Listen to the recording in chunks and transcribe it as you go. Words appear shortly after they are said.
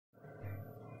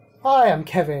Hi, I'm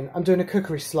Kevin. I'm doing a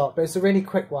cookery slot, but it's a really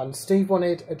quick one. Steve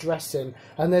wanted a dressing,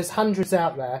 and there's hundreds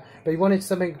out there, but he wanted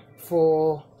something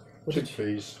for...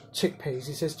 Chickpeas. Chickpeas.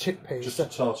 He says chickpeas. Just to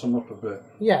tart them up a bit.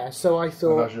 Yeah, so I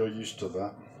thought... And as you're used to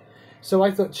that. So I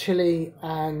thought chili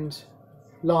and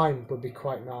lime would be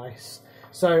quite nice.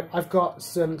 So I've got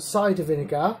some cider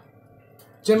vinegar.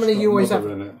 Generally, you always have...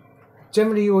 in it.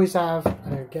 Generally, you always have... I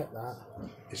don't get that.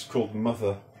 It's called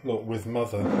mother. Look, with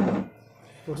mother.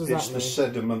 What does that mean? It's the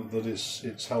sediment that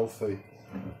it's healthy.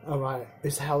 All right,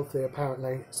 it's healthy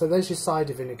apparently. So there's your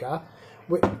cider vinegar.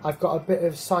 I've got a bit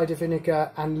of cider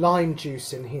vinegar and lime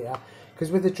juice in here because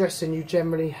with the dressing you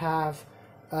generally have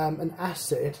an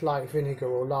acid like vinegar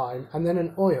or lime and then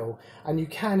an oil, and you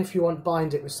can, if you want,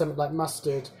 bind it with something like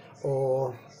mustard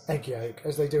or egg yolk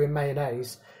as they do in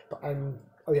mayonnaise. But I'm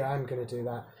going to do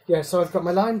that. Yeah, so I've got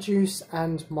my lime juice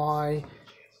and my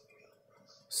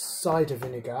cider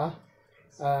vinegar.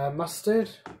 Mustard.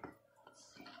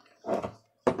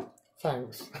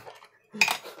 Thanks.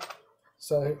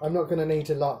 So I'm not going to need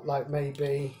a lot, like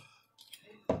maybe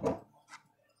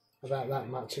about that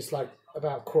much. It's like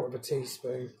about a quarter of a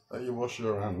teaspoon. You wash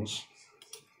your hands.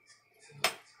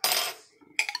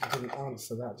 I didn't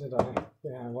answer that, did I?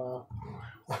 Yeah, well.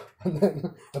 And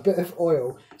then a bit of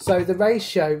oil. So the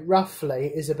ratio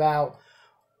roughly is about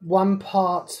 1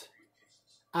 part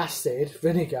acid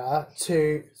vinegar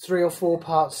to 3 or 4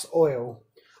 parts oil,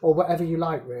 or whatever you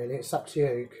like really. It's up to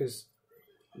you because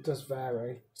it does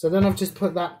vary. So then I've just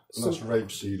put that. That's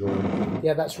rapeseed oil.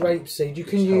 Yeah, that's rapeseed. You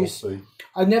can use. Healthy.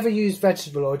 I never use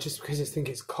vegetable oil just because I think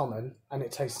it's common and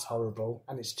it tastes horrible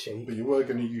and it's cheap. But you were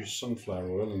going to use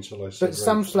sunflower oil until I said. But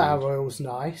sunflower oil's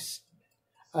nice,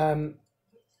 and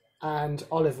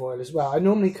olive oil as well. I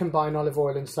normally combine olive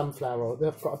oil and sunflower oil.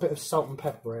 I've got a bit of salt and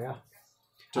pepper here.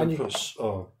 Don't put.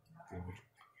 Oh, God.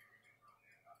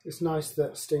 It's nice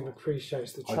that Steve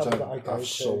appreciates the trouble that I go to.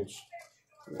 Salt.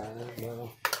 No,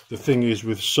 well. The thing is,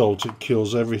 with salt, it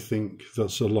kills everything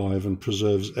that's alive and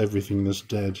preserves everything that's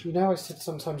dead. You know, I said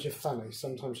sometimes you're funny,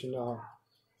 sometimes you're not.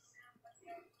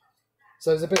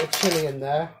 So there's a bit of chilli in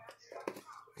there.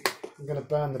 I'm going to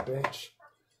burn the bitch.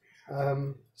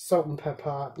 Salt and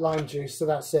pepper, lime juice, so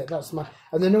that's it. That's my.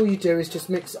 And then all you do is just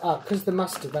mix it up, because the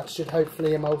mustard, that should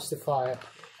hopefully emulsify it.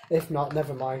 If not,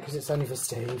 never mind, because it's only for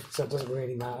Steve, so it doesn't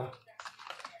really matter.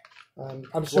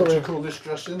 I'm sure. What do you call this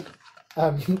dressing?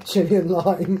 Chilli and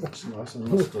lime. That's nice, and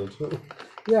mustard.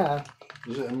 Yeah.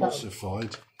 Is it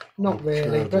emulsified? Not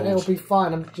really, but it'll be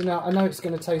fine. I know it's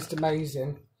going to taste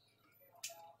amazing.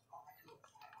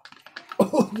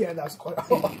 Oh yeah, that's quite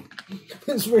hot.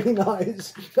 It's really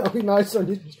nice. That'll be nice on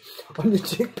your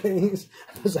chickpeas.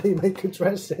 That's how you make a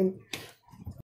dressing.